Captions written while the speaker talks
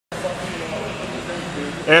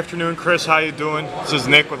Afternoon, Chris. How you doing? This is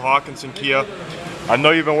Nick with Hawkinson Kia. I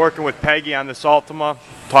know you've been working with Peggy on this Altima,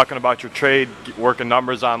 talking about your trade, working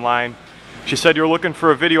numbers online. She said you're looking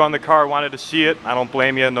for a video on the car, wanted to see it. I don't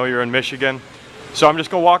blame you. I know you're in Michigan. So I'm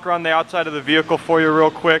just going to walk around the outside of the vehicle for you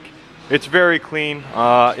real quick. It's very clean,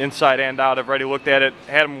 inside and out. I've already looked at it.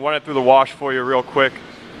 Had them run it through the wash for you real quick.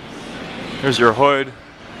 Here's your hood,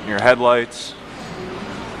 your headlights.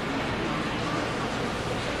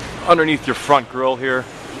 Underneath your front grille here.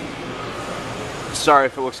 Sorry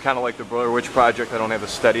if it looks kind of like the Blair Witch Project. I don't have the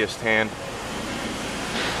steadiest hand.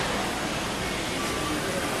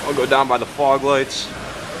 I'll go down by the fog lights.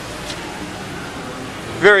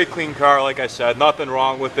 Very clean car, like I said. Nothing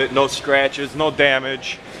wrong with it. No scratches, no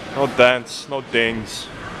damage, no dents, no dings.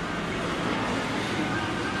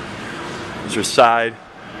 Here's your side.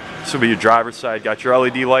 This will be your driver's side. Got your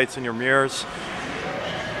LED lights in your mirrors.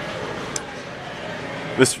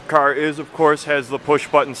 This car is, of course, has the push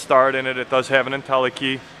button start in it. It does have an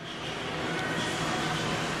IntelliKey.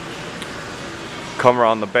 Come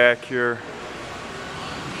around the back here.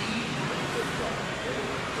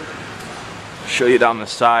 Show you down the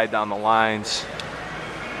side, down the lines.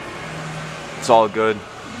 It's all good.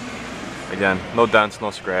 Again, no dents,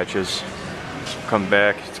 no scratches. Come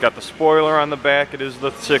back. It's got the spoiler on the back. It is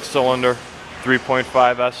the 6-cylinder,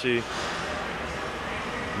 3.5 SE.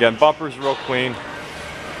 Again, bumper's real clean.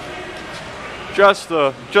 Just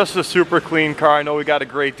a super clean car. I know we got a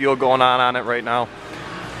great deal going on it right now.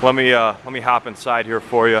 Let me hop inside here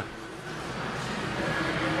for you.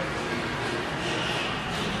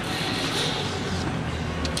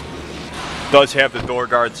 Does have the door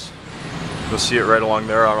guards. You'll see it right along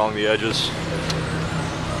there, along the edges.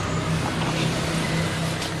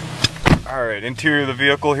 All right, interior of the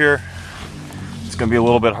vehicle here. It's gonna be a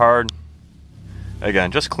little bit hard. Again,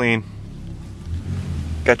 just clean.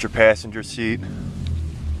 Got your passenger seat,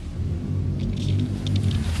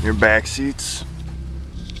 your back seats.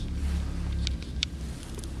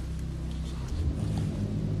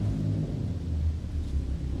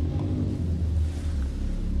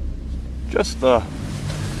 Just I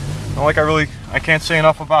can't say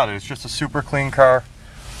enough about it. It's just a super clean car,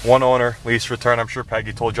 one owner, lease return. I'm sure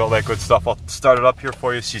Peggy told you all that good stuff. I'll start it up here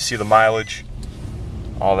for you so you see the mileage,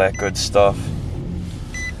 all that good stuff.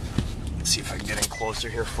 Let's see if I can get in closer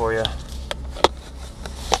here for you.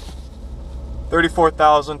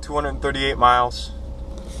 34,238 miles.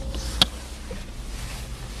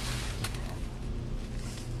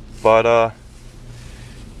 But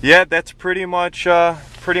yeah, that's pretty much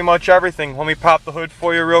everything. Let me pop the hood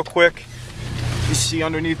for you real quick. You see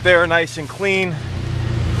underneath there, nice and clean.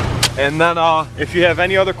 And then if you have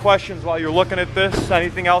any other questions while you're looking at this,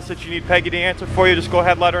 anything else that you need Peggy to answer for you, just go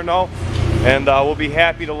ahead and let her know. And we'll be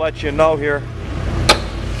happy to let you know here.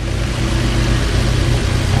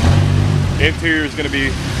 Interior is going to be,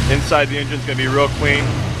 inside the engine is going to be real clean.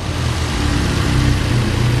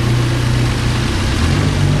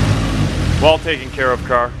 Well taken care of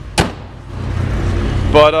car.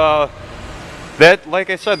 But that, like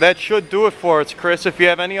I said, that should do it for us, Chris. If you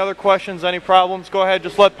have any other questions, any problems, go ahead,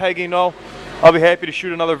 just let Peggy know. I'll be happy to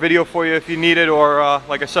shoot another video for you if you need it, or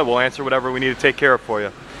like I said, we'll answer whatever we need to take care of for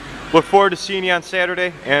you. Look forward to seeing you on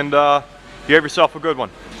Saturday, and you have yourself a good one.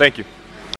 Thank you.